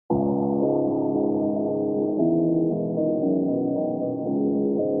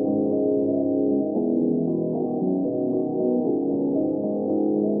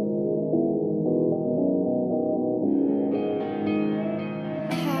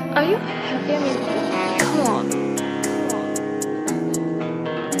Are you happy? I mean, come on.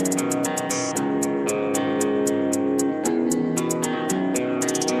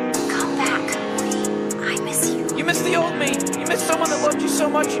 Come back, I miss you. You miss the old me. You miss someone that loved you so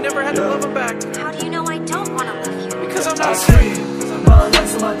much you never had to love him back. How do you know I don't want to love you? Because I'm not I scream, my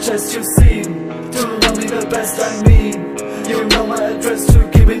lungs on my chest, you seem to love me the best, I mean. You know my address, to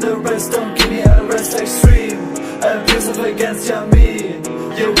give me the rest, don't give me a rest. Extreme, abusive against your mean.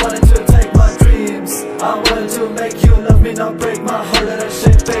 You wanted to take my dreams, I wanted to make you love me, not break my heart. And I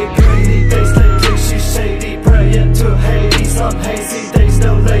shake Beige Green days lately, she's shady, praying to Hades. Some hazy days,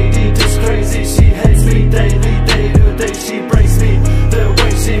 no lady, just crazy. She hates me daily, day to day. She breaks me the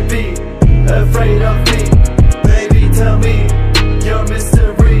way she be, afraid of me. Baby, tell me your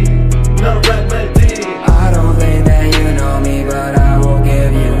mystery, no remedy. I don't think that you know me, but I will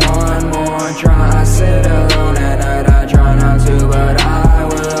give you one more try. I sit alone at night, I try not to, but I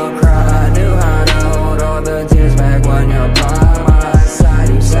will cry. I knew how to hold all the tears back when you're by my side.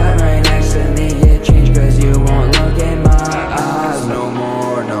 You sat right next to me, it changed cause you won't look in my eyes. No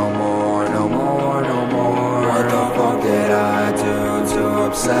more, no more, no more, no more. What the fuck did I do to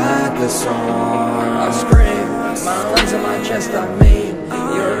upset the storm? I scream, my lungs in my chest, I mean.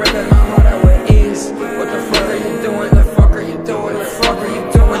 You're ripping my heart out with ease. What the fuck are you doing? The fuck are you doing? The fuck are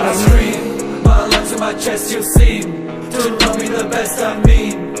you doing? I scream, my lungs in my chest, you seem to know me the best, I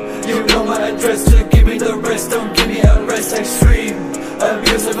mean. You know my address, to give me the rest, don't give me a rest. Extreme,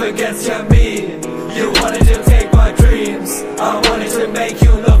 abusive against your mean. You wanted to take my dreams, I wanted to make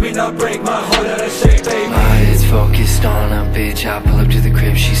you love me, not break my heart. And I shake, baby. My head's focused on a bitch. I pull up to the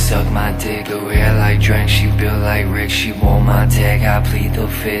crib, she suck my dick. Her hair like Drake, she built like Rick. She wore my tag, I plead the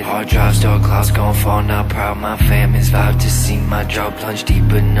fifth. Hard drive, store clouds gon' fall, not proud. My fam is vibed to see my drop plunge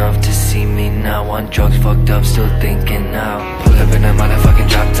deep enough to see me now. On drugs, fucked up, still thinking now. Pull up in a motherfucking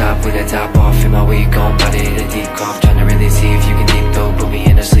drop top with a top off. In my way, gon' body hit a deep cough. Tryna really see if you can deep throw. Put me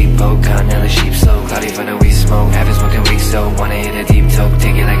in a sleep mode, Connella sheep slow. Cloudy for the weed smoke, haven't smoking weed so. Wanna hit a deep toe,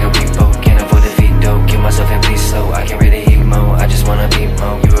 take it like a weak boat. Can't afford the feet though, kill myself and please slow. I can't really emo, I just wanna be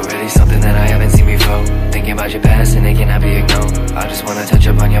mo. You were really something that I haven't seen before. Thinking about your past and it cannot be ignored. I just wanna touch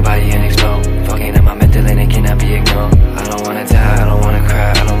up on your body and explode. Fucking up my mental and it cannot be ignored. I don't wanna die, I don't wanna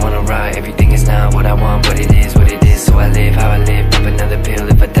cry, I don't wanna ride. Everything is not what I want, but it is what it is. So I live how I live, pop another pill.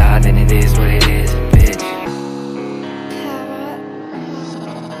 If I die, then it is what it is, bitch.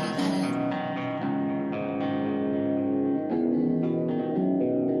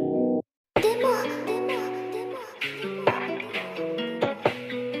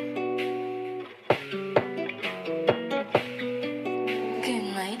 Good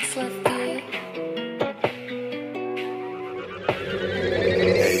night, Fluffy.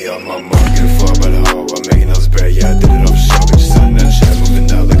 Hey, yo, my mom get far by the hole. I'm making those bread, yeah, I did it off the show. Bitch, something that shit,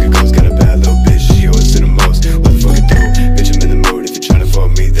 moving out like a ghost. Got a bad little bitch, she always do the most. What the fuck you do? Bitch, I'm in the mood. If you're tryna fuck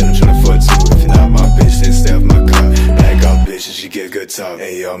me, then I'm tryna fuck too. If you're not my bitch, then stay off my car. Bag off bitch, and she get good talk.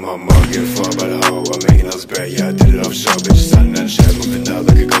 Hey, yo, my mom get far by the hole. I'm making those bread, yeah, I did it off the show. Bitch, something that shit, moving out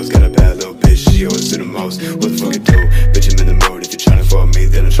like a ghost. Got a bad little bitch, she always do the most. What the fuck you do? Bitch, I'm in the mood. If you're tryna fuck me,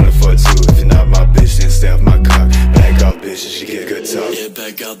 then I'm tryna fuck too. If you're not my bitch, then stay off my car. Bag off bitch, and she get good talk. Yeah,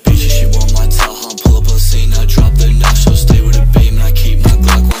 back out bitches, she want my Tahoe. Pull up on scene, I drop the knock. So stay with a beam and I keep my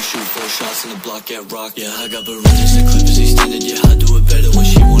Glock. Won't shoot 4 shots in the block, get rocked. Yeah, I got Barones, the clip is extended. Yeah, I do it better when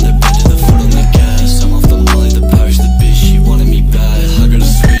she wanna bend it. The foot on the gas, I'm off the molly, the Paris, the bitch, she wanted me bad. I got a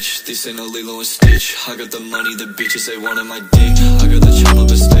switch, this ain't no Lilo and Stitch. I got the money, the bitches, they wanted my dick. I got the chopper,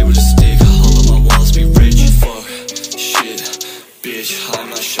 but stay with a stick. All of my walls be rich, fuck, shit, bitch. I'm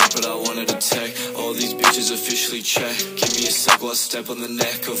not sure, but I wanted to tech. All these bitches officially check. Give me a sec while I step on the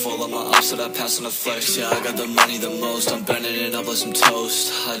neck of all of my ops that I pass on the flex. Yeah, I got the money the most, I'm burning it up like some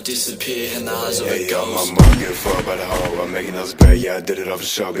toast. I disappear in the eyes of a Hey, yo, ghost. my mom get far by the hole. I'm making those bread, yeah, I did it off the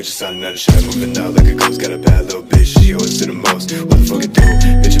show. Bitch, something that shit, moving out like a ghost. Got a bad little bitch, she always do the most. What the fuck you do?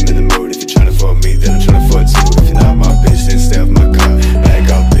 Bitch, I'm in the mood. If you're tryna fuck me, then I'm tryna fuck too. If you're not my bitch, then stay off my car.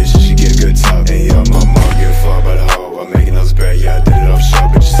 Bag off bitch, and she get good talk. Hey, yo, my mom get far by the hole. I'm making those bread, yeah, I did it off the show.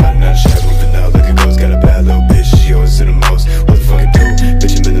 Bitch, something that shit, moving out like a ghost. Got a bad little bitch, she always do the most. What the fuck you do?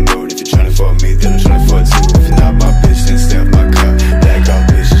 Bitch, I'm in the mood. If you're tryna fuck me, then I'm tryna fuck too. If you're not my bitch, then stay off my car. Bag off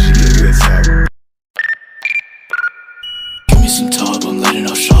bitch, and she get good talk. Give me some top, I'm letting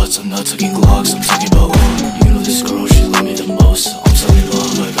off shots. I'm not talking Glocks, I'm talking about love. You know this girl, she love me the most. I'm talking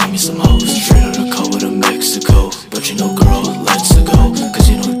love, like bring me some hoes. Straight out of Cholyd to Mexico. But you know girl, let's go. Cause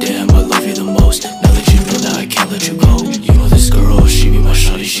you know damn, I love you the most. Now that you know that I can't let you go. You know this girl, she be my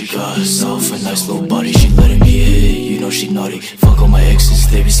shawty. She got herself a nice little body. She letting me hit, you know she naughty. Fuck all my exes,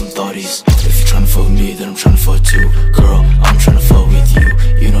 they be some thotties. If you're tryna fuck me, then I'm tryna fuck too. Girl, I'm tryna fuck with you.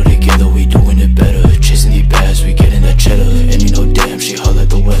 You know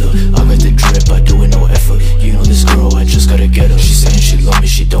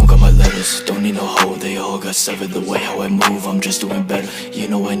you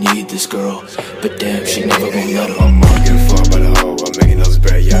know I need this girl. But damn, she never gon' let her. I'm all getting fucked by the hoe, I'm making all this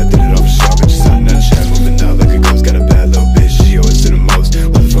bread, yeah, I did it off the shop. Bitch, I'm not chat, moving out like a ghost. Got a bad little bitch, she always do the most.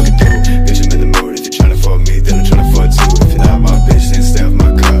 What the fuck I do? Bitch, I'm in the mood. If you're tryna fuck me, then I'm tryna fuck too. If you're not my bitch, then stay off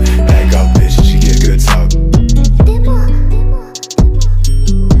my cup. Bag off bitch, she get good talk.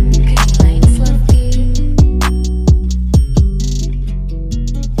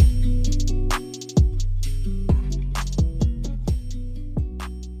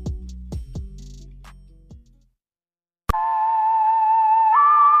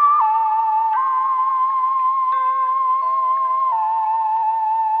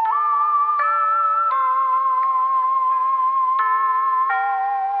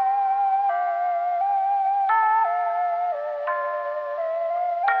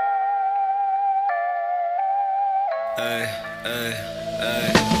 Ay, ay, ay,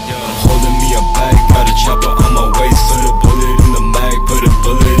 yo. Holding me a bag, got a chopper on my waist. Put a bullet in the mag, put a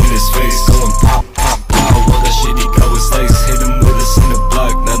bullet in his face. Going pop, pop, pow, all that shit he got was lace. Hit him with us in the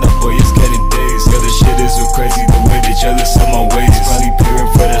block, now that boy is getting dazed. Yo, this shit is so crazy, the way they jealous of my waist. Probably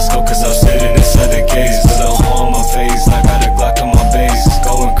peering for that scope, cause I'm sitting inside the case. Put a hole on my face, I got a Glock on my base.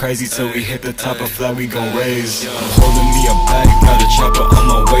 Going crazy till we hit the top of flat, we gon' raise. I'm holding me a bag, got a chopper on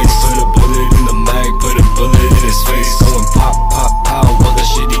my waist. Put a bullet in the mag, put a bullet in his face. Going pop, pop, pow, all that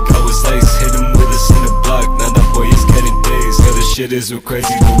shit he got was lace. Hit him with us in the block, now that boy is getting dazed. Yo, this shit is so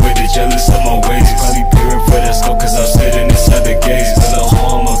crazy, the way they jealous of my waist. Probably peering for that scope, cause I'm sitting inside the gates. Put a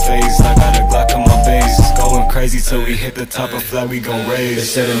hole on my face, I got a Glock on my base. Going crazy till we hit the top of flat, we gon' raise. They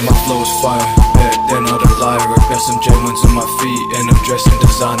said that my flow is fire, bet they're not a liar. I got some J1s on my feet, and I'm dressed in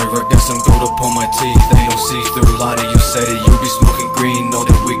designer. I got some gold up on my teeth, ain't no see-through liner. You say that you be smoking green, know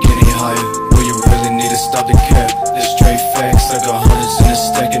that we getting higher. Well, you really need to stop the cap, it's straight facts. I got hundreds in a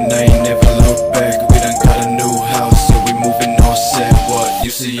stack and I ain't never look back. We done got a new house, so we moving all set. What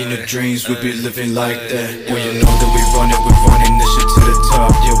you see in the dreams, we be living like that. Well, you know that we're running this shit to the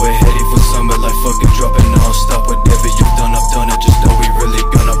top. Yeah, we're heading for summer, like fucking dropping non-stop. Whatever you've done, I've done it, just know we really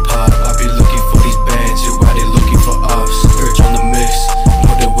gonna pop. I be looking for these bands, you why they looking for us? Purge on the mix,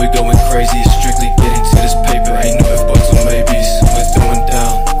 know that we're going crazy. It's strictly getting to this paper, ain't no ifs, buts, or maybes. We're throwing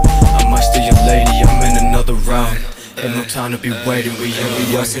down, I might steal your lady, I'm in another round. Ain't no time to be waiting, we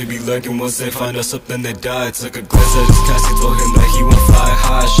young. They be lurking once they find us up, then they die. Took a glance at his casket, told him that he won't fly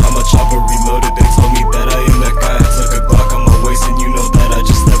high. Shot my chopper, reloaded, they told me that I am that guy. Took a Glock on my waist, and you know that I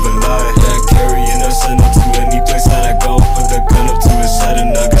just never lie. Yeah, carrying us, send up to any place that I go. Put the gun up to his head,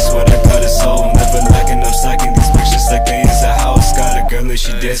 and I guess what I got is soul. Never lacking, I'm stacking these pictures like they is a house. Got a girl and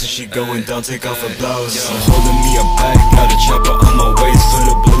she dancing, she going down, take off her blouse. I'm holding me a bag, got a chopper on my waist.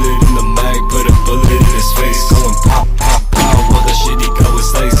 Put a bullet in the mag, put a bullet in his face. Going pop, pop, pow, all that shit he got was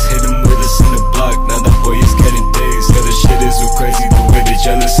lace. Hit him with us in the block, now that boy is getting dazed. Yo, this shit is so crazy, the way they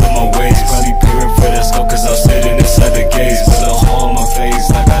jealous of my waist. Probably peering for that scope, cause I'm sitting inside the gates. Put a hole on my face,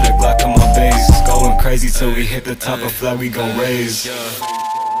 I got a Glock on my base. Going crazy till we hit the top of flat, we gon' raise.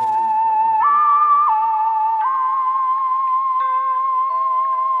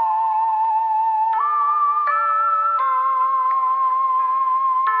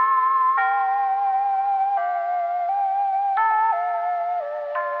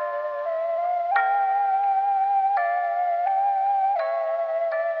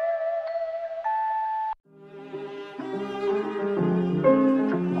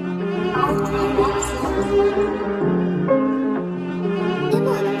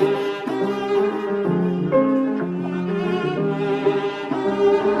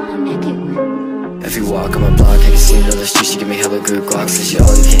 If you walk on my block, I can see another street. She give me hella good Glocks. Says you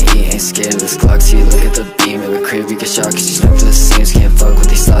all you can eat, ain't scared of this clock. See you look at the beam, every crib you get shot. Cause you snap to the seams, can't fuck with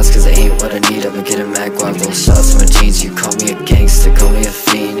these thoughts. Cause they ain't what I need, I've been getting mad guap. Little shots in my jeans, you call me a gangster, call me a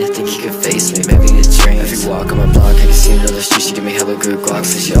fiend. Think you can face me, maybe in a dream. If you walk on my block, I can see another street. She give me hella good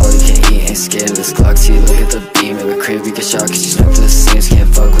Glocks. Says you all you can eat, ain't scared of this clock. See you look at the beam, every crib you get shot. Cause you snap to the seams,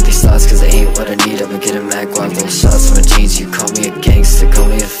 can't fuck with these thoughts. Cause they ain't what I need, I've been getting mad guap. Little shots in my jeans, you call me a gangster, call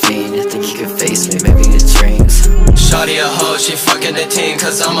me a fiend. Think you can face me, maybe in a dream. Shawty a hoe, she fucking the team.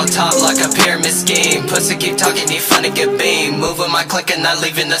 Cause I'm on top like a pyramid scheme. Pussy keep talking, he finna get beam. Moving my click and not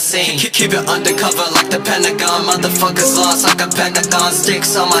leaving the scene. Keep it undercover like the Pentagon. Motherfuckers lost like a pentagon.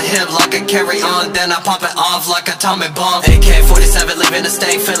 Sticks on my hip like a carry-on. Then I pop it off like a atomic bomb. AK-47 leaving a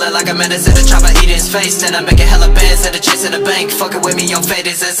stain. Feeling like a menace in a chopper eating his face. Then I'm making hella bands and a chase in the bank. Fucking with me, your fate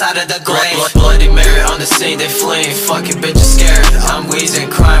is inside of the grave. Bloody Mary on the scene, they fleeing. Fucking bitches scared. I'm wheezing,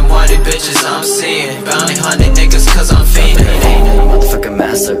 crime, whiny bitches I'm seeing. Bounty hunting niggas cause I'm fiending. Ain't no motherfucking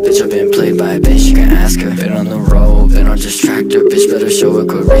master, bitch, I've been played by a bitch, you can ask her. Been on the road, been on distractor, bitch, better show a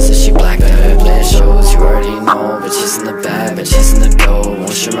good reason she black. Playing shows, you already know, bitches in the bag, bitches in the dough.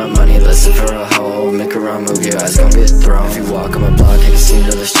 Won't share my money, listen for a hoe. Make a wrong move, your eyes gon' get thrown. If you walk on my block, I can see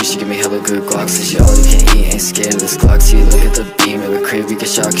another street, she give me hella good glocks. Say she all you can eat, ain't scared of this clock. See, look at the beam, every crib you get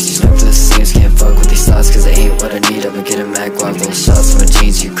shot, cause you snuck to the seams. Can't fuck with these thoughts, cause they ain't what I need. I've been getting mad guap, little shots in my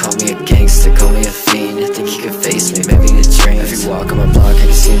jeans. You call me a gangster, call me a fiend. You think you can face me, maybe in dreams. If you walk on my block, I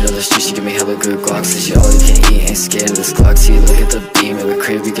can see another street, she give me hella good glocks. Say she all you can eat, ain't scared of this clock. See, look at the beam, every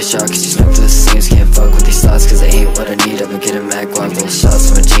crib you get shot, cause you snuck to the seams. Can't fuck with these thoughts, cause they ain't what I need. I've been getting mad guap, little shots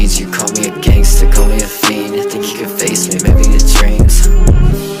in my jeans. You call me a gangster, call me a fiend. You think you can face me, maybe in dreams.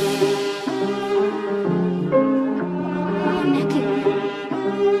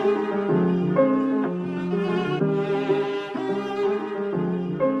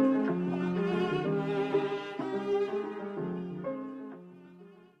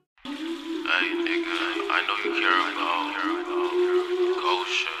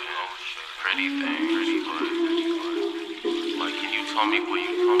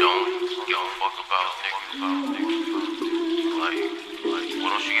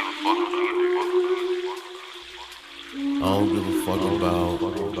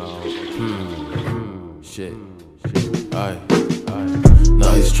 Shit.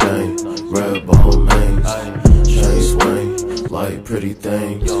 Nice chain, red bone mains, chain swing, like pretty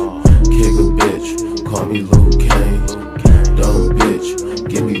things. Kick a bitch, call me Luke Kane. Dumb bitch,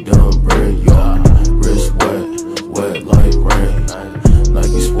 give me dumb brain, y'all. Wrist wet, wet like rain.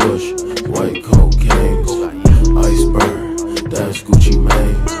 Nike swoosh, white cocaine. Iceberg, that's Gucci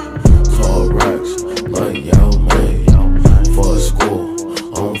Mane. Tall racks, like Yao Ming. For school,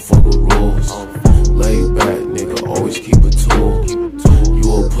 I don't fuck with rules. Laid back, nigga, always keep a tool. You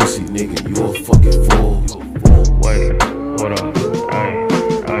a pussy, nigga, you a fucking fool. Wait, what up?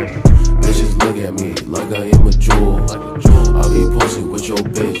 Bitches look at me like I am a jewel. I be posting with your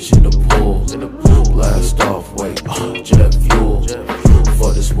bitch in the pool. Blast off, wait, jet fuel.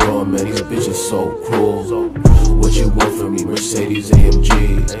 For this world, man, these bitches so cruel. What you want from me, Mercedes AMG?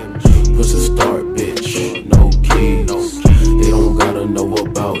 Push a start, bitch, no keys. They don't gotta know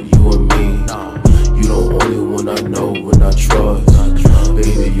about you and me. You the only one I know and I trust.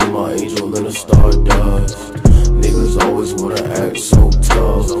 Baby, you my angel in the stardust. Niggas always wanna act so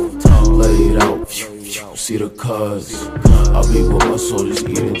tough. Lay it out, see the cuz. I be with my soldiers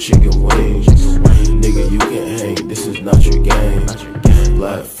eating chicken wings. Nigga, you can hang, this is not your game.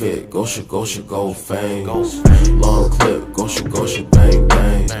 Black fit, Gosha, gold fangs. Long clip, Gosha, bang,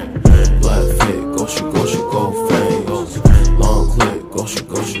 bang. Black fit, Gosha, gold fangs. Long clip, Gosha,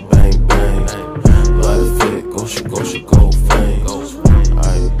 bang, bang. Black fit, Gosha, gold fangs.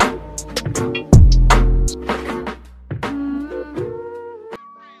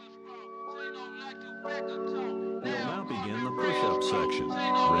 We'll now begin the push-up section.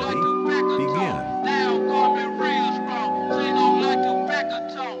 Ready? Begin.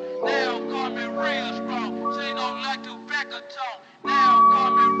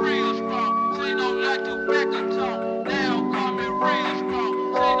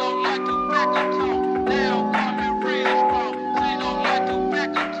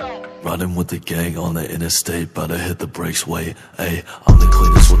 Riding with the gang on the interstate, about to hit the brakes, wait, ayy, I'm the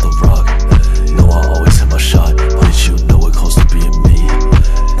cleanest with the rock. Know I always hit my shot, bitch, you know it close to being me.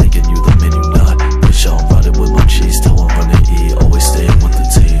 Thinking you the man, you not, bitch, I'm riding with my G's, till I'm running E, always staying with the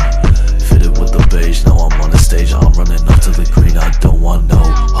team. Fitted with the beige, now I'm on the stage, I'm running up to the green, I don't want no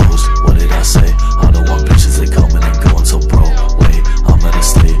hoes, what did I say? I don't want bitches, they coming and going so bro, wait, I'm at a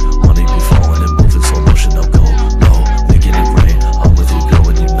state, money be falling and moving slow motion, I'm go, no, making it rain, I'm with you girl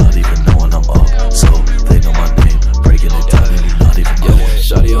and you not even knowing I'm up, so they know my name, breaking it down and you not even knowing.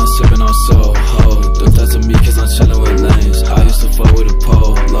 Shawty, I'm sipping on soul, ho, don't touch me cause I'm chilling with lanes. I used to fuck with a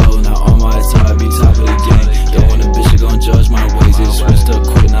pole, low, now on my top, be top of the game. Don't want a bitch, you gon' judge my ways, it switched up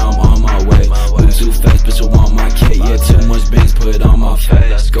quick, now I'm on my way. Move too fast, bitch, I want my cake, yeah, too much bangs, put it on my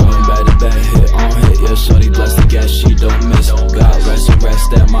face. Going back to back, hit on hit, yeah, shorty bless the gas, she don't miss. Got rest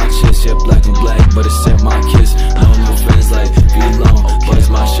at my chest, yeah, black and black, but it's at my kiss. No friends like be long, but it's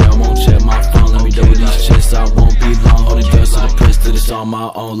my shit, I won't check my phone. Let me double these chests, I won't be long. Holding dust to the press, till it's on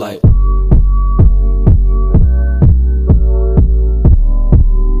my own, like.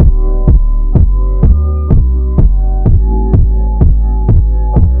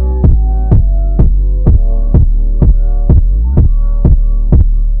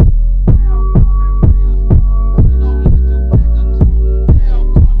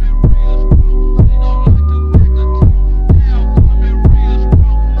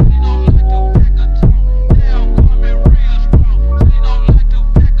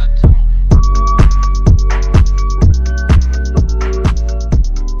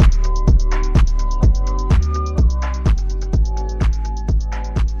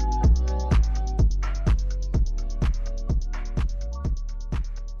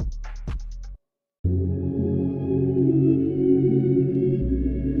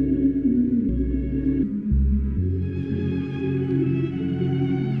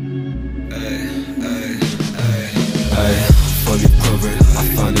 Clover, I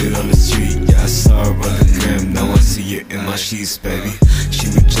found it on the street. Yeah, I saw her on the gram, now I see it in my sheets, baby. She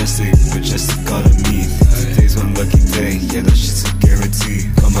majestic, majestic all of me. Today's one lucky day, yeah, that shit's a guarantee.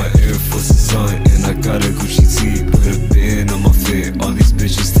 Got my Air Forces on, and I got a Gucci tee. Put a band on my fit, all these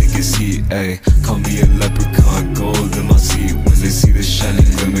bitches take a seat, ayy. Call me a leprechaun, gold in my seat. When they see the shiny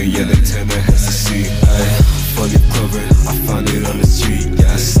glimmer, yeah, they turn their heads to see, ayy. Funny Clover, I found it on the street.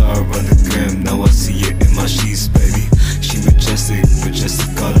 Yeah, I saw her on the gram, now I see it in my sheets, baby. She majestic,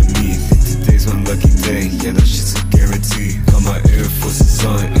 majestic all of me. Think today's one lucky day, yeah, that shit's a guarantee. Got my Air Forces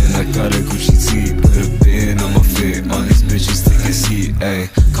on, and I got a Gucci tee. Put a band on my fit, all these bitches take a seat, ayy.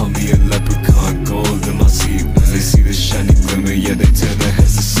 Call me a leprechaun, gold in my seat. When they see the shiny glimmer, yeah, they turn their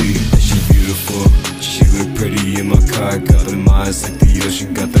heads to see. And she beautiful, she look pretty in my car. Got them eyes like the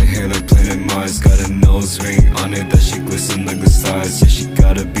ocean, got the hair like planet Mars. Got a nose ring on it that she glisten like the stars. Yeah, she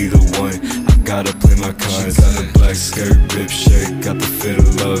gotta be the one, I gotta play my cards. She got a black skirt, ripped shirt, got the fit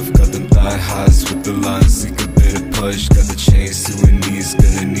of love. Got them thigh highs with the lines, like a bit of push. Got the chains to her knees,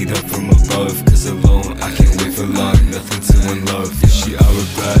 gonna need help from above. Cause alone, I can't wait for long, nothing to unlove. Yeah, she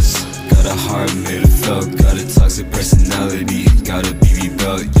hourglass, got a heart made of felt. Got a toxic personality, got a BB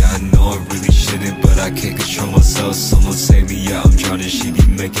belt. Yeah, I know I really shouldn't, but I can't control myself. Someone save me, yeah, I'm drowning. She be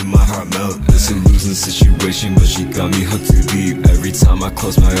making my heart melt. It's a losing situation, but she got me hooked too deep. Every time I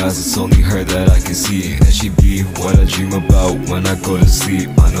close my eyes, it's only her that I can see. And she be what I dream about when I go to sleep.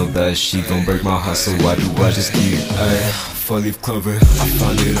 I know that she gon' break my heart, so why do I just keep? Ayy, 4-leaf clover, I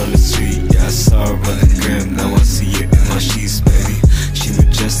found it on the street. Yeah, I saw her on the gram, now I see it in my sheets, baby. She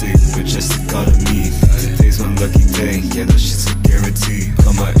majestic, majestic all of me. Today's one lucky day, yeah, that shit's a guarantee.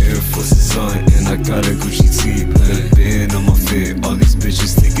 Got my Air Forces on, and I got a Gucci tee. Put a band on my fit, all these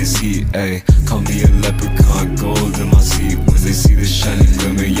bitches think it's heat, ayy. Call me a leprechaun, gold in my seat. When they see the shiny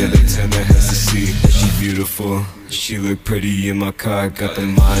glimmer, yeah, they turn their heads to see. And she beautiful, she look pretty in my car. Got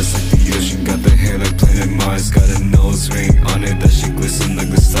them eyes like the ocean, got the hair like planet Mars. Got a nose ring on it that she glisten like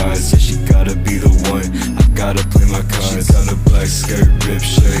the stars. Yeah, she gotta be the one, I gotta play my cards. She got a black skirt, ripped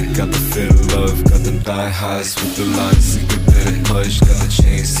shirt, got the fit of love. Got them thigh highs with the lines, like a bit of push. Got the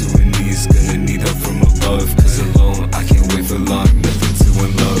chains to her knees, gonna need help from above. Cause alone, I can't wait for long, nothing to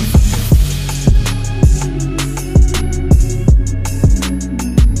unlove.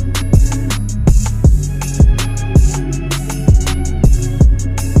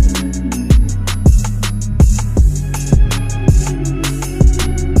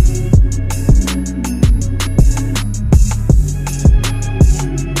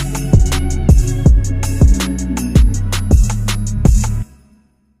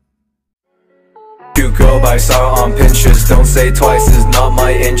 I saw her on Pinterest, don't say twice, is not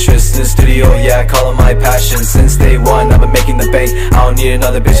my interest. In the studio, yeah, I call it my passion. Since day one, I've been making the bank. I don't need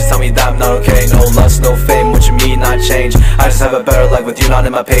another bitch to tell me that I'm not okay. No lust, no fame, what you mean not change? I just have a better life with you not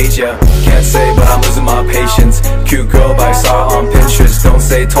in my page, yeah. Can't say, but I'm losing my patience. Cute girl, but I saw her on Pinterest. Don't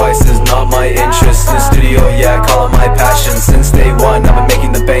say twice, is not my interest. In the studio, yeah, I call it my passion. Since day one, I've been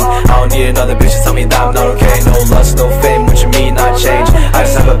making the bank. I don't need another bitch to tell me that I'm not okay. No lust, no fame, what you mean not change? I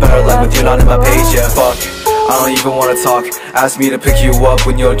just have a better life with you not in my page, yeah. Fuck, I don't even wanna talk. Ask me to pick you up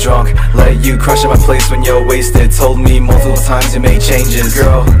when you're drunk. Let you crush at my place when you're wasted. Told me multiple times you make changes.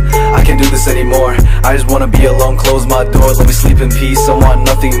 Girl, I can't do this anymore. I just wanna be alone, close my door. Let me sleep in peace, I want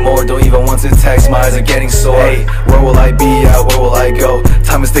nothing more. Don't even want to text, my eyes are getting sore. Hey, where will I be, yeah, where will I go?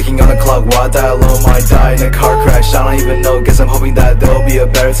 Time is ticking on the clock, while I die alone. Might die in a car crash, I don't even know. Guess I'm hoping that there'll be a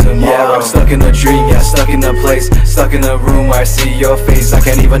better tomorrow. Yeah, I'm stuck in a dream, yeah, stuck in a place. Stuck in a room where I see your face. I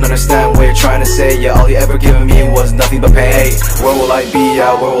can't even understand what you're trying to say. Yeah, all you ever given me was nothing but pain. Hey, where will I be,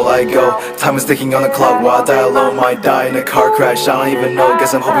 yeah, where will I go? Time is ticking on the clock, while I die alone. Might die in a car crash, I don't even know.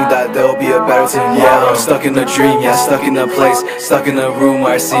 Guess I'm hoping that there'll be a better tomorrow. Yeah, I'm stuck in a dream, yeah, stuck in a place. Stuck in a room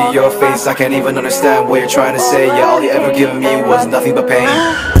where I see your face. I can't even understand what you're trying to say. Yeah, all you ever given me was nothing but pain.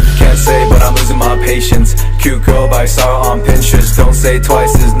 Can't say, but I'm losing my patience. Cute girl, but I saw her on Pinterest. Don't say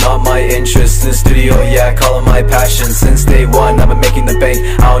twice, is not my interest. In the studio, yeah, I call it my passion. Since day one, I've been making the bank.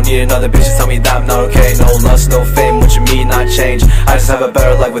 I don't need another bitch to tell me that I'm not okay. No lust, no fame, what you mean not change? I just have a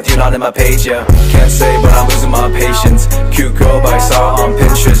better life with you not in my page, yeah. Can't say, but I'm losing my patience. Cute girl, but I saw her on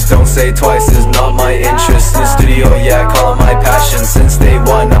Pinterest. Don't say twice, is not my interest. In the studio, yeah, I call it my passion. Since day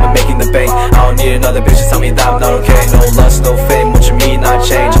one, I've been making the bank. I don't need another bitch to tell me that I'm not okay. No lust, no fame, what you mean not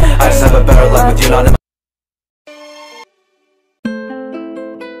change? I just have a better life with you not in my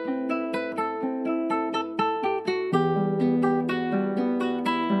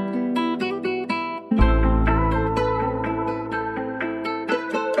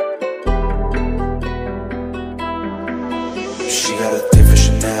She got a thing for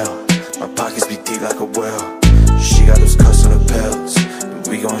Chanel, my pockets be deep like a well. She got those cuffs on her pelts,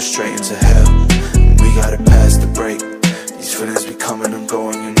 going straight into hell. We gotta pass the break. These feelings be coming and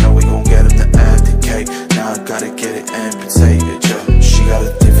going, you know we gon' get them to abdicate. Now I gotta get it amputated, yeah. She got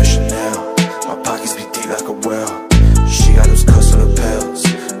a dick for Chanel, my pockets be deep like a well. She got those cuss on the pills,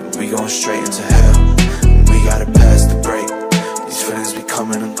 but we going straight into hell. We gotta pass the break. These feelings be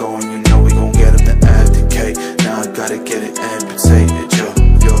coming and going, you know we gon' get them to abdicate. Now I gotta get it amputated, yeah.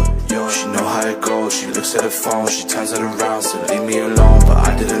 She know how it goes, she looks at her phone, she turns it around, so leave me alone. But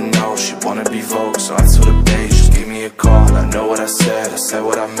I didn't know, she wanna be Vogue, so I told her, babe, just give me a call. I know what I said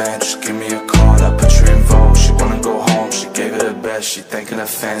what I meant, just give me a call. I put you in Vogue, she wanna go home, she gave it her best, she thanking her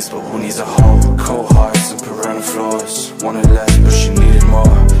fans, but who needs a home? Cold hearts and piranha floors, wanted less, but she needed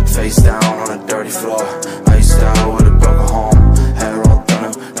more. Face down on a dirty floor, iced out with a broken home. Hair all done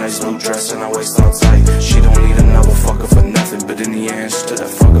up, nice blue dress and I waist all tight. She don't need another fucker for nothing, but in the end, she stood that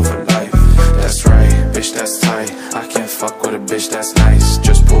fucker for life. That's right, bitch, that's tight. I can't fuck with a bitch that's nice.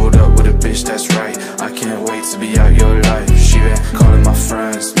 Just pulled up with a bitch that's right. I can't wait to be out your life. She been calling my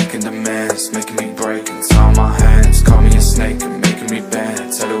friends, making demands, making me break and tie my hands. Call me a snake and making me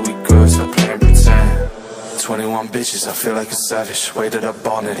bend. Tell her we good, so play and pretend. 21 bitches, I feel like a savage. Waited up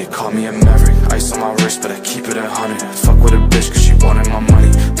on it, they call me a maverick. Ice on my wrist, but I keep it 100. Fuck with a bitch cause she wanted my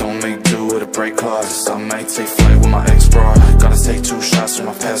money. Don't make do with a break clause. I might take flight with my ex-bra. Gotta take 2 shots from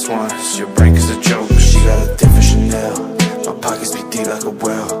my past ones. Your break is a joke. She got a dick for Chanel, my pockets be deep like a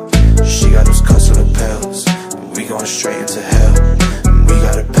well. She got those cuss on the pills, but we going straight into hell. We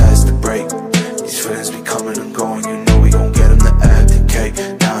gotta pass the break. These feelings be coming and going, you know we gon' get them to abdicate.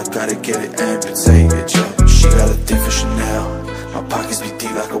 Now I gotta get it amputated, yo. She got a dick for Chanel, my pockets be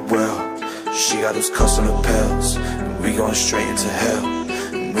deep like a well. She got those cuss on the pills, but we going straight into hell.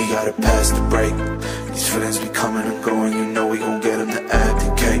 We gotta pass the break. These feelings be coming and going, you know we gon' get them to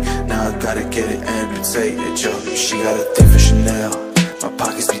abdicate. Now I gotta get it amputated, yo. She got a dick for Chanel, my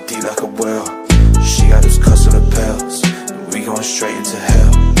pockets be deep like a well. She got those cuss on the pills, and we going straight into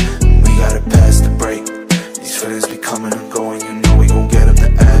hell. We gotta pass the break. These feelings be coming and going, you know we gon' get them to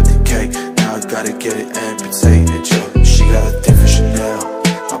abdicate. Now I gotta get it amputated, yo. She got a dick for Chanel,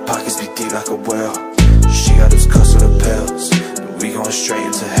 my pockets be deep like a well. She got those cuss on the pills, and we going straight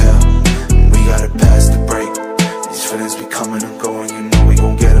into hell. We gotta pass the break. These feelings be coming and going, you know we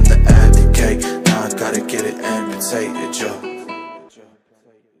gon' get them to abdicate. Now I gotta get it amputated, yo.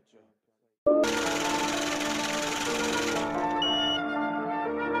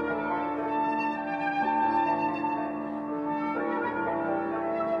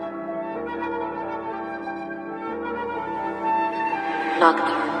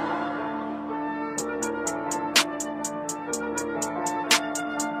 Nocturne.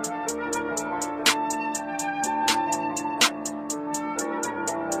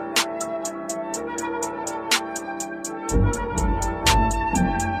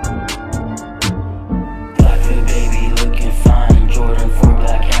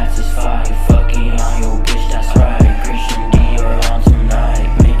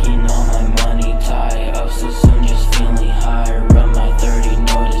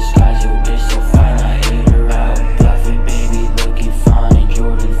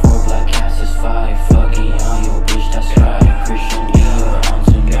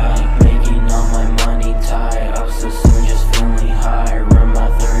 Just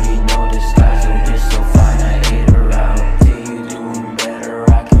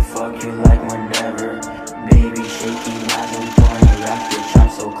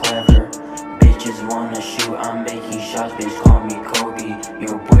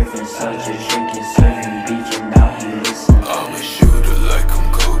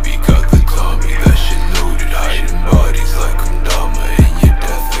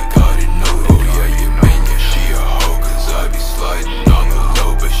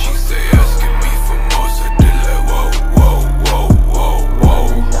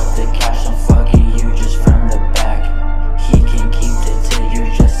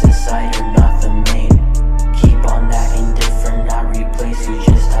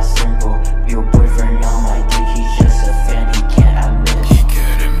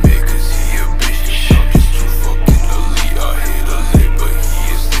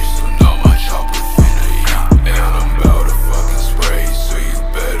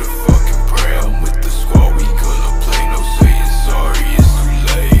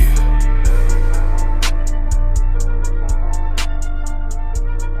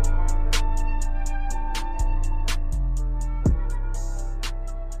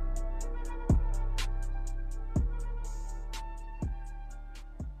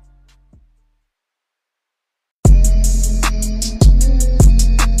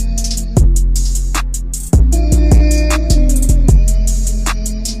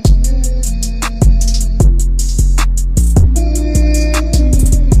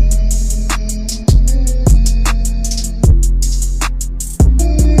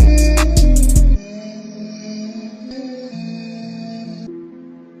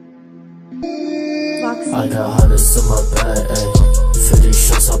I got Hunnid in my bag, ayy. 50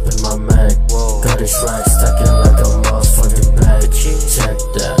 shots up in my Mac. Got this rack stacking like a motherfucking bag. Check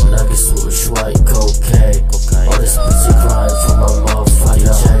that, nuggets with white cocaine. All this pussy crying for my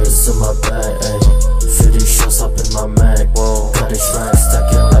motherfucking chains in my bag, ayy. 50 shots up in my Mac. Got this rack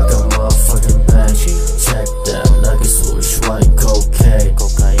stacking like a motherfucking bag. Check that, nuggets with white cocaine.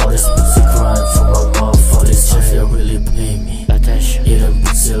 All this pussy crying for my motherfucking chains. They really pay me. Eating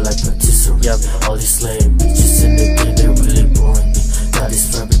pussy like patisserie. All these lame bitches in the game, they really boring me. Got this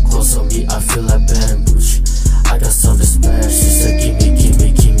fabric close on me, I feel like bambush. I got something special, she said give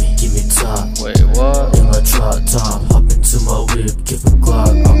me top. Wait, what? In my drop top, hop into my whip, give a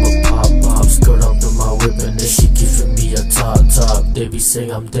Glock, I'm a pop, skirt up in my whip, and then she giving me a top. They be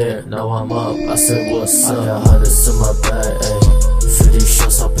saying I'm there, now I'm up, I said what's up? I got Hunnid in my bag, ayy. 50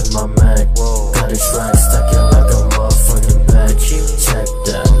 shots up in my Mac. Got this rack stacking like a motherfucking bag. Check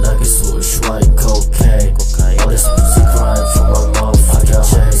that, nuggets with white cocaine. All this pussy crying for my motherfucking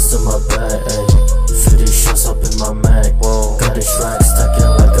chains in my bag, ayy. 50 shots up in my Mac. Got this rack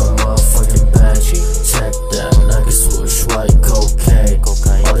stacking like a motherfucking bag. Check that, nuggets with white cocaine.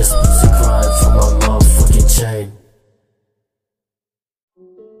 All this pussy crying for my motherfucking chain.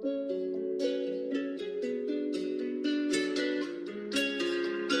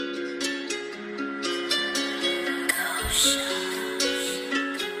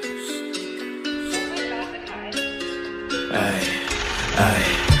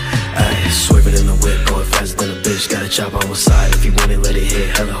 Swerving in the whip, going faster than a bitch. Got a chop on my side, if you want it, let it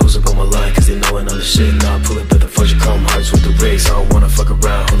hit. Hella hoes up on my line, cause they knowin' all the shit. Now I pull up at the Xoxocouron hearts with the rigs. I don't wanna fuck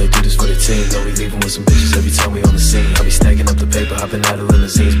around, only do this for the team. Know we leaving with some bitches every time we on the scene. I be stacking up the paper, hopping out of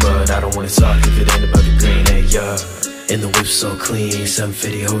limousines, but I don't wanna talk if it ain't about the green, hey, yeah. And the whip so clean,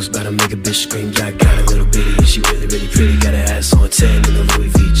 750 hoes bout to make a bitch scream. Yeah, I got a little bitty and she really, really pretty. Got her ass on 10 in the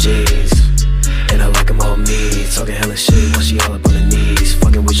Louis V jeans. And I like them all me, talking hella shit while she all up on her knees.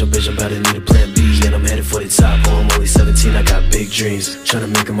 Fucking with your bitch, I'm about to need a plan B. And I'm headed for the top, oh I'm only 17, I got big dreams.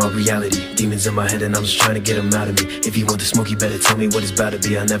 Tryna make them all reality, demons in my head and I'm just trying to get them out of me. If you want the smoke, you better tell me what it's about to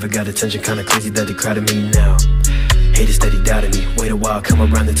be. I never got attention, kinda crazy that they crowded me now. Haters steady doubting me, wait a while, come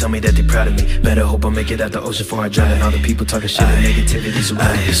around and tell me that they proud of me. Better hope I make it out the ocean before I drown. And all the people talking shit and negativity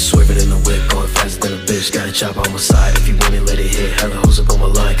surround me. Swerving in the whip, going faster than a bitch. Got a chop on my side, if you want it, let it hit. Hella hoes up on my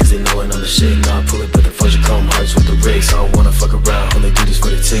line, cause they knowin' all the shit. Now I pull up at the Xoxocouron hearts with the rigs. I don't wanna fuck around, only do this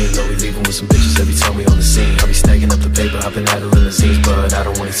for the team. Know we leaving with some bitches every time we on the scene. I be stacking up the paper, hopping out of limousines, but I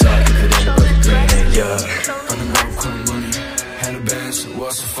don't wanna talk if it ain't about the green, yeah. On the road, couldn't money, had a band, so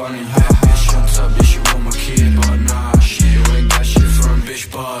what's so funny? Bitch, on top, yeah, she want my kid, but nah, you ain't got shit from bitch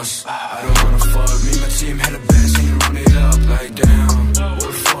boss. I don't wanna fuck, me and my team had a band, so you run it up, like damn. What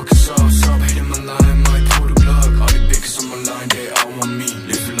the fuck is up, stop hitting my line, might pull the plug. All the bitches on my line, they all want me.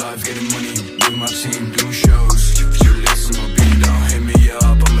 Live your life, getting money, with my team, doing shows. You listen, my beat down, hit me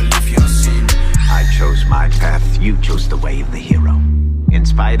up, I'ma leave you unseen. I chose my path, you chose the way of the hero. In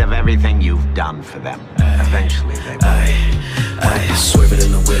spite of everything you've done for them, eventually they will. Swerving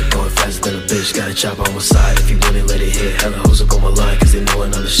in the whip, going faster than a bitch. Got a chop on my side, if you want it, let it hit. Hella hoes up on my line, cause they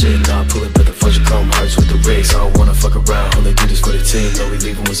knowin' all the shit. Now I pull up at the Xoxocouron hearts with the rigs. I don't wanna fuck around, only do this for the team. Know we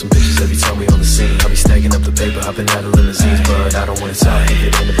leaving with some bitches every time we on the scene. I be stacking up the paper, hopping out of limousines, but I don't wanna talk if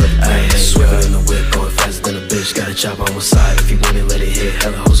it ain't about the green. Swerving in the whip, going faster than a bitch. Got a chop on my side, if you want it, let it hit.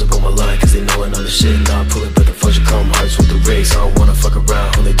 Hella hoes up on my line, cause they knowin' all the shit. Now I pull up at the Xoxocouron hearts with the rigs. I don't wanna fuck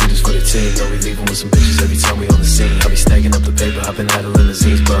around, only do this for the team. Know we leaving with some bitches every time we on the scene. I be stacking up the paper, hopping out of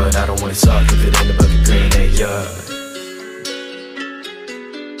limousines, but I don't wanna talk if it ain't about the green, hey, yeah.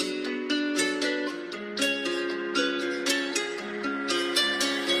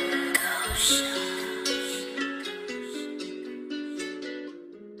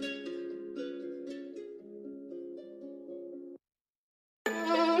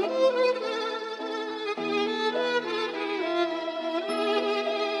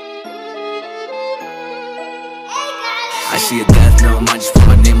 I see a death note, might just put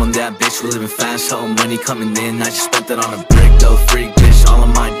my name on that bitch. We living fast, ho, money coming in. I just spent that on a brick, though. Freak bitch, all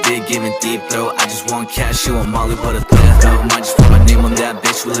on my dick, giving deep throat. I just want cash, you on Molly, but a death note. Might just put my name on that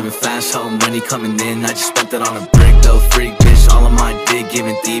bitch. We living fast, ho, money coming in. I just spent that on a brick, though. Freak bitch, all on my dick,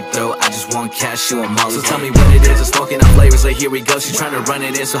 giving deep throat. I just want cash, you on Molly. So tell me what it is, I'm smoking up flavors like here we go. She tryna run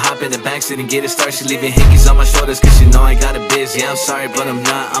it in, so hop in the backseat and get it started. She leaving hickeys on my shoulders, cause she know I got a biz. Yeah, I'm sorry, but I'm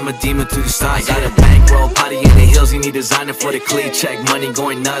not, I'm a demon to the stars. I got a bankroll, potty in the hills, you need designer for the cleat. Check money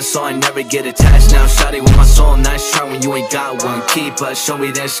going nuts, so I never get attached. Now shawty with my soul, nice try when you ain't got one. Keep us, show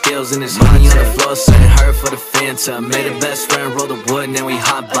me their skills, and there's honey on the floor, setting her for the Fanta. Made a best friend, roll the wood, and then we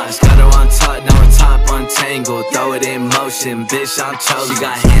hot box. Got her on top, now her top untangled. Throw it in motion, bitch, I'm Cholyd. She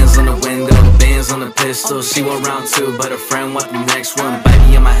got hands on the window, bands on the pistol. She want round 2, but her friend want the next one.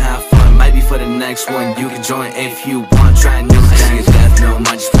 Baby, I'ma have fun, might be for the next one. You can join if you want, try new things. I see a death note,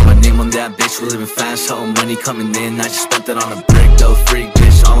 I just put my name on that bitch. We living fast, home money coming in. I just spent it on a brick, though, freak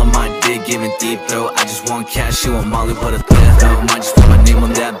bitch. All on my dick, giving deep throat. I just want cash, you on Molly, but a death note. I just put my name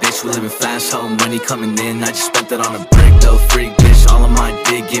on that bitch. We living fast, home money coming in. I just spent it on a brick, though, freak bitch. All on my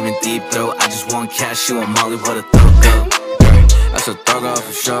dick, giving deep throat. I just want cash, you on Molly, but a throat go. That's a thug off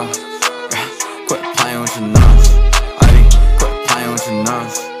for sure. Quit playing with your nuts. I mean, quit playing with your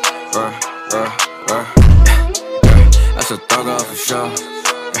nuts. That's a thug off for sure.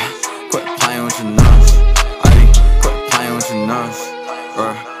 Quit playing with your nuts. I mean, quit playing with your nuts.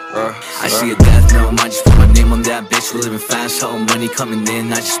 I see a death note, I just put my name on that bitch. We living fast, home money coming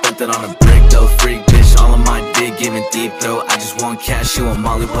in. I just spent it on a brick, though, freak bitch. All on my dick, giving deep throat. I just want cash, you on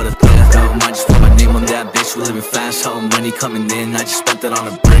Molly, but a death note. I just put my name on that bitch. We living fast, home money coming in. I just spent it on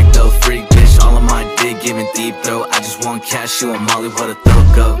a brick, though, freak bitch. All on my dick, giving deep throat. I just want cash, you on Molly, but a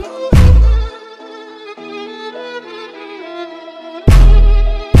throat go.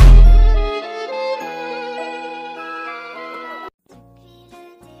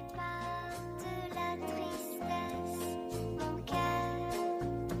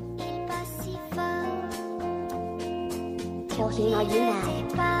 Children, are you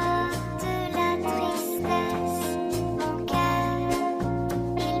mad?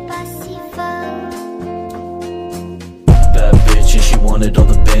 Bad bitch and she wanted all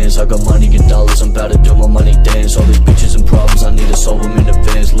the bands. I got money and dollars, I'm about to do my money dance. All these bitches and problems, I need to solve them in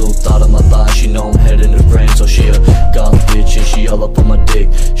advance. Little thought on my thigh, she know I'm heading to France. So she a goth bitch and she all up on my dick.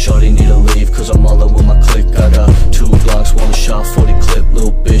 Shorty need to leave cause I'm all up with my clique. I got 2 blocks, 1 shot, 40 clip.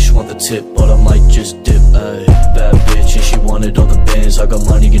 Little bitch want the tip, but I might just dip. Ay. Bad bitch and she wanted all the bands. I got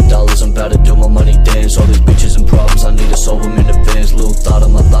money and dollars, I'm about to do my money dance. All these bitches and problems, I need to solve them in advance. Little thought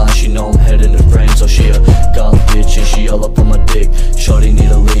on my thigh, she know I'm heading to France. So she a goth bitch and she all up on my dick. Shorty need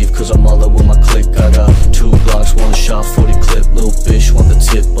to leave cause I'm all up with my clique. I got 2 blocks, 1 shot, 40 clip. Little bitch want the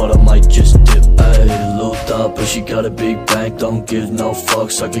tip, but I might just dip. Ayy, little thought, but she got a big bank. Don't give no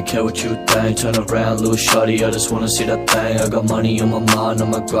fucks, I could care what you think. Turn around, little shorty, I just wanna see that thing. I got money on my mind,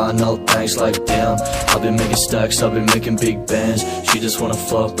 on my grind, no thanks. Like damn, I've been making stacks, I've been making big bands. She just wanna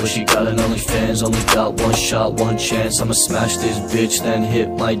fuck, but she got an OnlyFans. Only got 1 shot, 1 chance. I'ma smash this bitch, then hit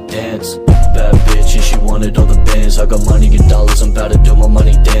my dance. Bad bitch and she wanted all the bands. I got money and dollars, I'm about to do my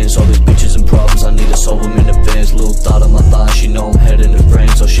money dance. All these bitches and problems, I need to solve them in advance. Little thought on my thigh, she know I'm heading to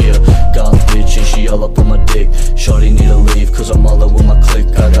France. So she a goth bitch and she all up on my dick. Shorty need to leave cause I'm all up with my clique.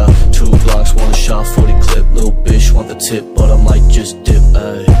 I got 2 blocks, 1 shot, 40 clip. Little bitch want the tip, but I might just dip.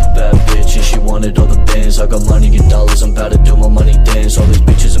 Ay. Bad bitch and she wanted all the bands. I got money and dollars, I'm about to do my money dance. All these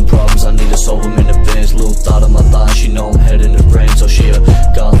bitches and problems, I need to solve them in advance. Little thought on my thigh, she know I'm heading to France. So she a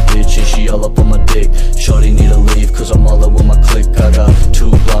goth bitch and she all up on my dick. Shorty need to leave cause I'm all up with my clique. I got 2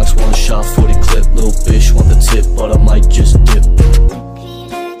 blocks, 1 shot, 40 clip. Little bitch want the tip, but I might just dip.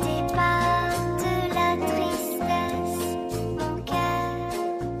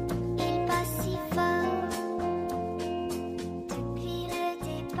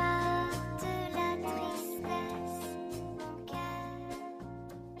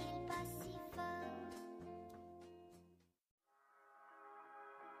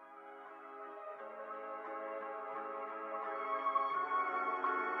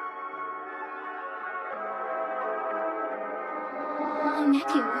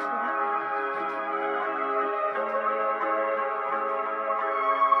 Nephew.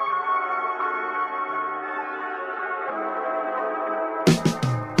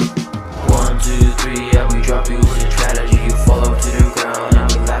 One, 2, 3, I will drop you with a strategy. You fall off to the ground, I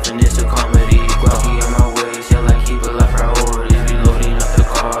be laughing, it's a comedy. Groggy on my waist, yeah, like keep it like priorities. We loading up the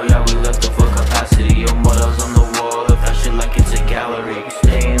car, yeah, we left the full capacity. Your models on the wall, if that shit like it's a gallery.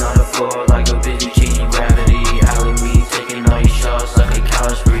 Staying on the floor like a busy changing gravity. Alley me, taking all your shots like a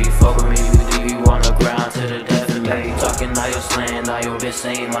Calispree. Fuck with me, you think you on the ground to the death of me. Talking all your slang, all your bitch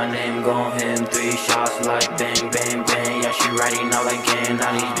saying my name. Gon' him 3 shots like bang, bang, bang. Yeah, she riding out like gang.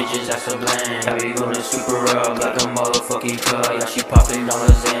 Now these bitches that's a blend. Yeah, we gonna super up like a motherfucking cut. Yeah, she popping on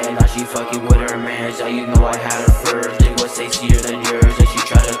the Zen. Now she fucking with her mans. Yeah, you know I had her first. Dick was tastier than yours. And she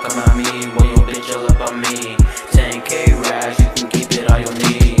tried to come at me when your bitch all up on me. 10K rash, you can keep it on your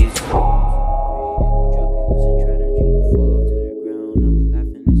knees.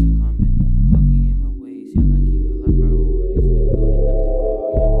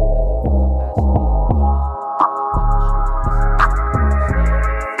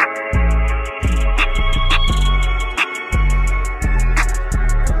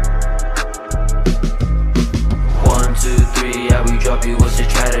 drop you, what's the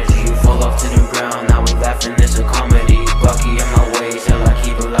strategy? You fall off to the ground, now we laughing, it's a comedy. Rocky in my ways, hell I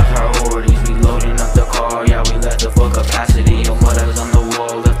keep it like priorities. We loading up the car, yeah we left the full capacity. Your butters on the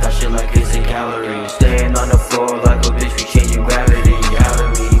wall, left that shit like it's a gallery. Staying on the floor like a bitch, we changing gravity. Out of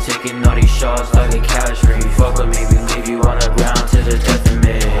me, taking all these shots like a Calispree. Fuck with me, we leave you on the ground to the death of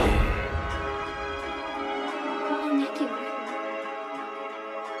me.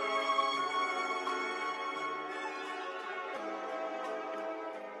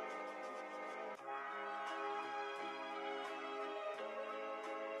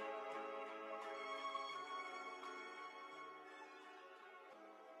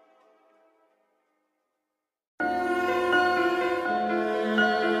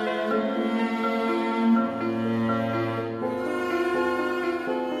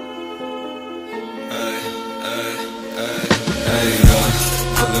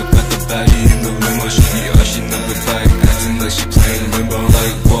 Baddie in the limo, she be ushing up the back, acting like she playing limbo.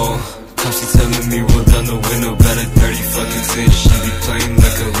 Like, whoa, how she telling me roll down the window, got a dirty fucking cinch, she be playing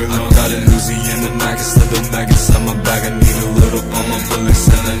like a Rillo. Got a Uzi in the mag, instead of maggots on my bag, I need a little on my bullets,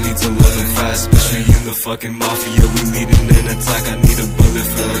 and I need to load them fast. Bitch, we in the fucking mafia, we leading an attack, I need a bullet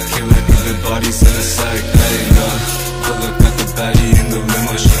for a kill, I need the bodies in a sack. Hey, pull up at the baddie in the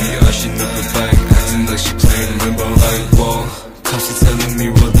limo, she be ushing up the back, acting like she playing limbo. Like, whoa, how she telling me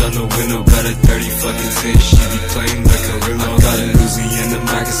roll down the window, got a dirty fucking cinch, she be playing like a Rillo. Got a Uzi in the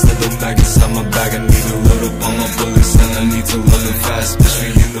mag, instead of maggots on my bag, I need a load up on my bullets, and I need to load them fast. Bitch, we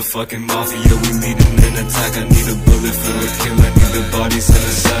in the fucking mafia, we leading an attack, I need a bullet for a kill, I need the bodies in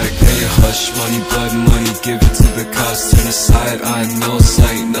a sack. Hey, hush, money, blood money, give it to the cops, turn aside, I know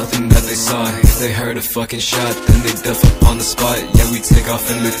sight, nothing that they saw. If they heard a fucking shot, then they deaf up on the spot. Yeah, we take off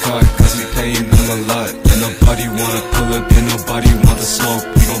in the car, cause we paying them a lot. Yeah, nobody wanna pull up, and nobody want the smoke.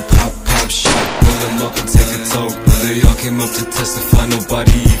 We gon' pop shot, pull them up and take a toke. They all came up to testify,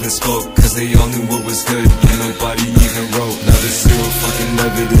 nobody even spoke, cause they all knew what was good, and nobody even wrote. Now there's zero fucking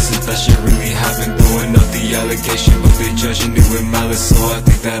evidence that that shit really happened, throwing up the allegation, but they judging it with malice. So I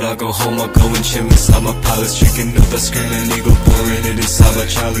think that I'll go home, I'll go and chill inside my palace, drinking up that screaming eagle, pouring it inside my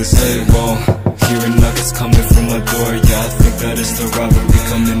chalice. Hey, whoa, hearing nuggets coming from my door, yeah, I think that it's the robbery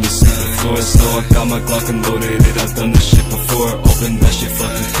coming to sweep the floor. So I got my Glock and loaded it, I've done this shit before, open that shit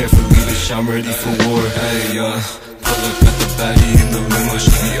fucking carefully, bitch, I'm ready for war. Hey, pull up at the baddie in the limo,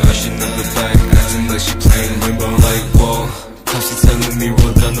 she be ushing up the back, acting like she playing limbo. Like, whoa, how she telling me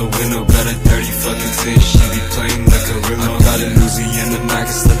roll down the window, got a dirty fucking cinch, she be playing like a Rillo. Got a Uzi in the mag,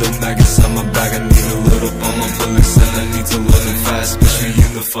 instead of maggots on my bag, I need a load up on my bullets, and I need to load them fast. Bitch, we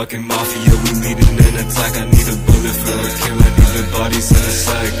in the fucking mafia, we leading an attack, I need a bullet for a kill, I need the bodies in a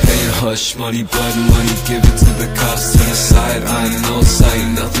sack. Hey, hush, money, blood money, give it to the cops, turn aside, I know sight,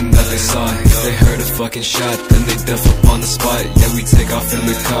 nothing that they saw. If they heard a fucking shot, then they deaf up on the spot. Yeah, we take off in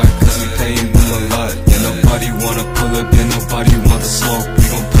the car, cause we paying them a lot. Yeah, nobody wanna pull up, and nobody want the smoke. We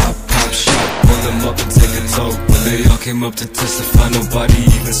gon' pop shot, pull them up and take a toke. When they all came up to testify, nobody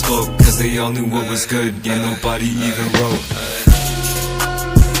even spoke, cause they all knew what was good, yeah, nobody even wrote.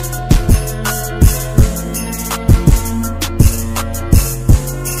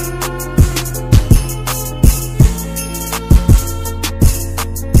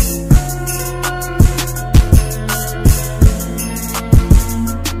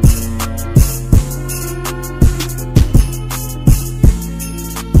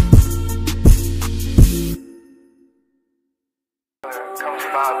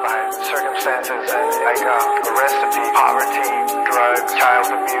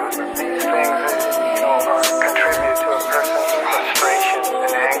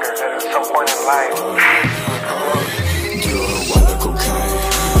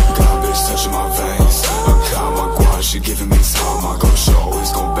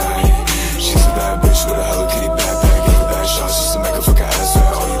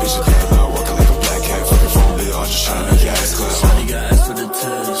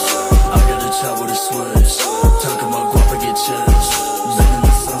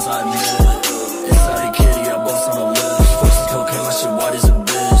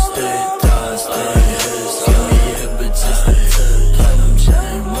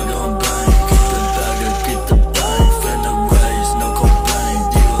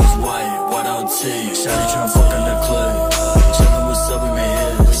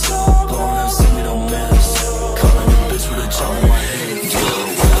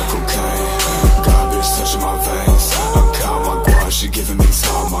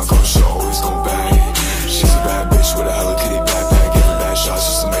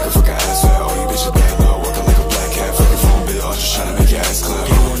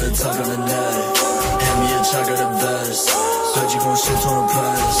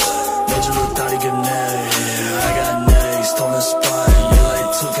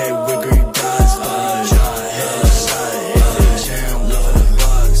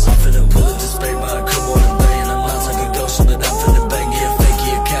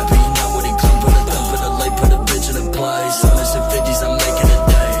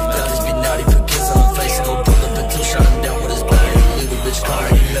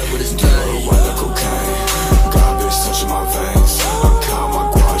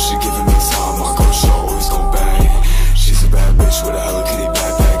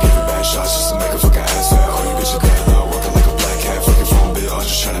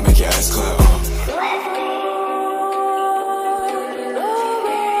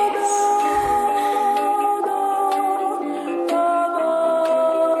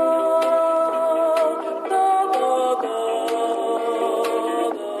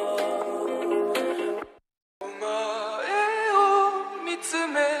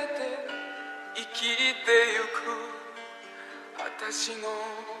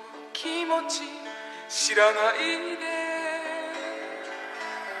 知らないで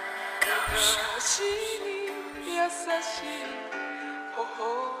私に優しい微笑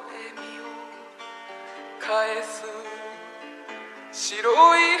みを返す白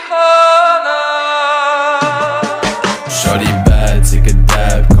い花 Shorty bad, take a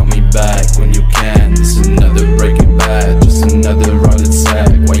dab, call me back when you can. This is another Breaking Bad, just another round attack.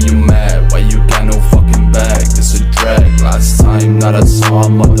 Why you mad? Why you got no fucking back? This a drag, last time that I saw a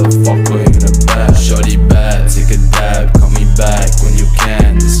motherfucker in a bag. Shorty bad, take a dab, call me back when you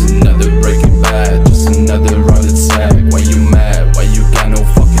can. This is another Breaking Bad, just another round attack. Why you mad? Why you got no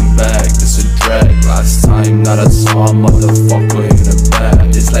fucking back? This a drag, last time that I saw a motherfucker in a bag.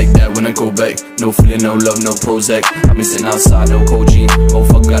 It's like that when I go back, no feeling, no love, no Prozac. I've been sitting outside, no codeine.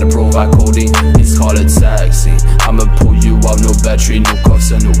 Motherfucker gotta provide codeine. Please call a taxi. I'ma pull you out, no battery, no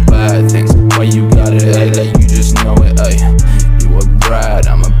cuffs and no bad things. Why you gotta act like you just know it, ayy? You a brat,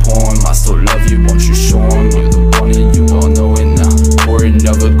 I'm a poem, I still love you, won't you show 'em? You're the one and you all know it now. Pour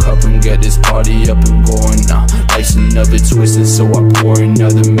another cup and get this party up and going now. Life's another twisted, so I pour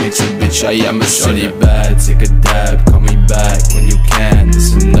another mix. Bitch, I am a shorty bad, take a dab, call me back when you can.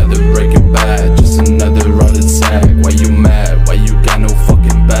 This is another Breaking Bad, just another round attack. Why you mad? Why you got no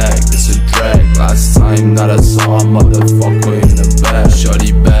fucking back? This a drag, last time that I saw a motherfucker in a bag.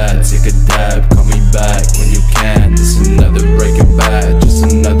 Shorty bad, take a dab, call me back when you can. This is another Breaking Bad, just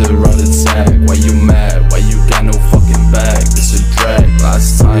another round attack. Why you mad? Why you got no fucking back? This a drag,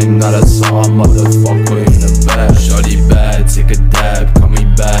 last time that I saw a motherfucker in a bag. Shorty bad, take a dab, call me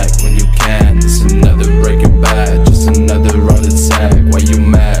back when you can. This is another Breaking Bad, just another round attack. Why you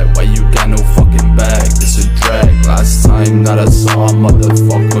mad? Why you got no fucking back? This a drag, last time that I saw a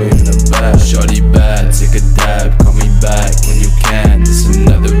motherfucker in a bag. Shorty bad, take a dab, call me back when you can. This is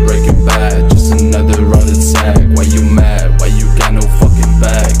another Breaking Bad, just another round attack. Why you mad? Why you got no fucking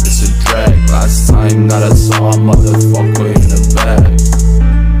back? This a drag, last time that I saw a motherfucker in a bag.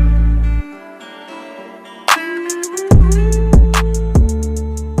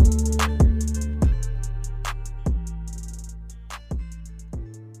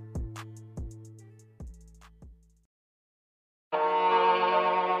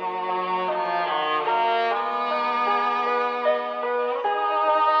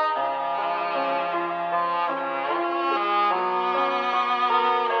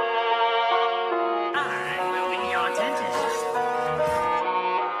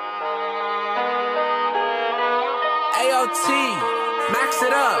 Max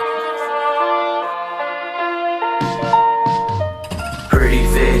it up. Pretty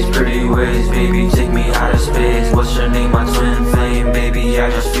face, pretty ways, baby, take me out of space. What's your name, my twin flame, baby, I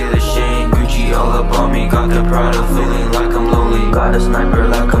just feel ashamed. Gucci all up on me, got the Prada, feeling like I'm lonely. Got a sniper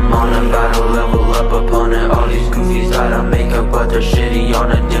like I'm on a battle, level up opponent. All these goofies that I make up, but they're shitty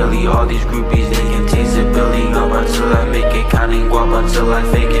on a daily. All these groupies, they can taste it, building up until I make it. Counting guap until I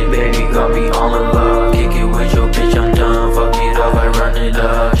fake it, baby, got me all in love. Kick it with your bitch, I'm done, fuck it up, I run it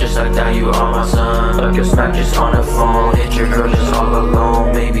up. Just like that, you are my son. Like your smack just on the phone, hit your girl just all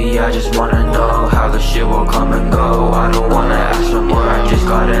alone. Maybe I just wanna know how the shit will come and go. I don't wanna ask for more, I just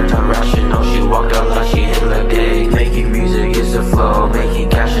got an irrational. She walked out like she hit like day. Making music is the flow, making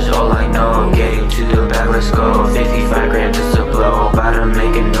cash is all I know. Getting to the bag, let's go. 55 grand just to blow. About to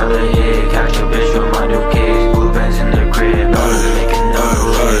make another hit. Catch a bitch with my new kids. Blue bands in the crib. About to make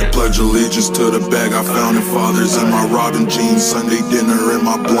another hit. Pledge allegiance to the bag I found in fathers in my Robin jeans. Sunday dinner in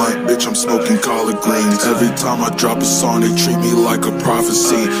my blunt, bitch, I'm smoking collard greens. Every time I drop a song, they treat me like a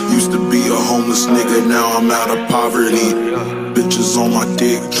prophecy. Used to be a homeless nigga, now I'm out of poverty. Bitches on my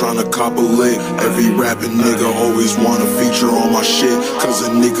dick, tryna cop a lick. Every rapping nigga always wanna feature on my shit. Cause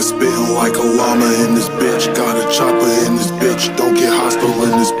a nigga spitting like a llama in this bitch. Got a chopper in this bitch, don't get hostile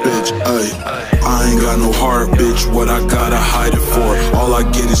in this bitch. Ay, I ain't got no heart, bitch, what I gotta hide it for? All I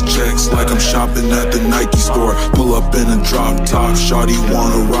get is checks like I'm shopping at the Nike store. Pull up in a drop top, shawty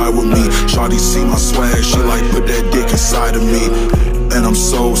wanna ride with me. Shawty see my swag, she like put that dick inside of me. And I'm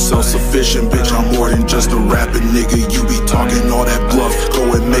so self-sufficient, bitch, I'm more than just a rapping nigga. You be talking all that bluff,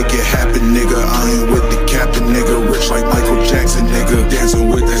 go and make it happen, nigga. I ain't with the captain, nigga, rich like Michael Jackson, nigga. Dancing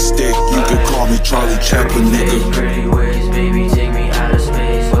with that stick, you could call me Charlie Chaplin, nigga. Pretty ways, baby, take me out of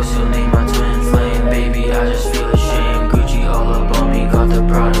space. What's your name, my twin flame, baby, I just feel ashamed. Gucci all up on me, got the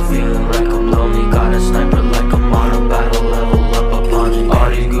Prada, feeling like I'm lonely.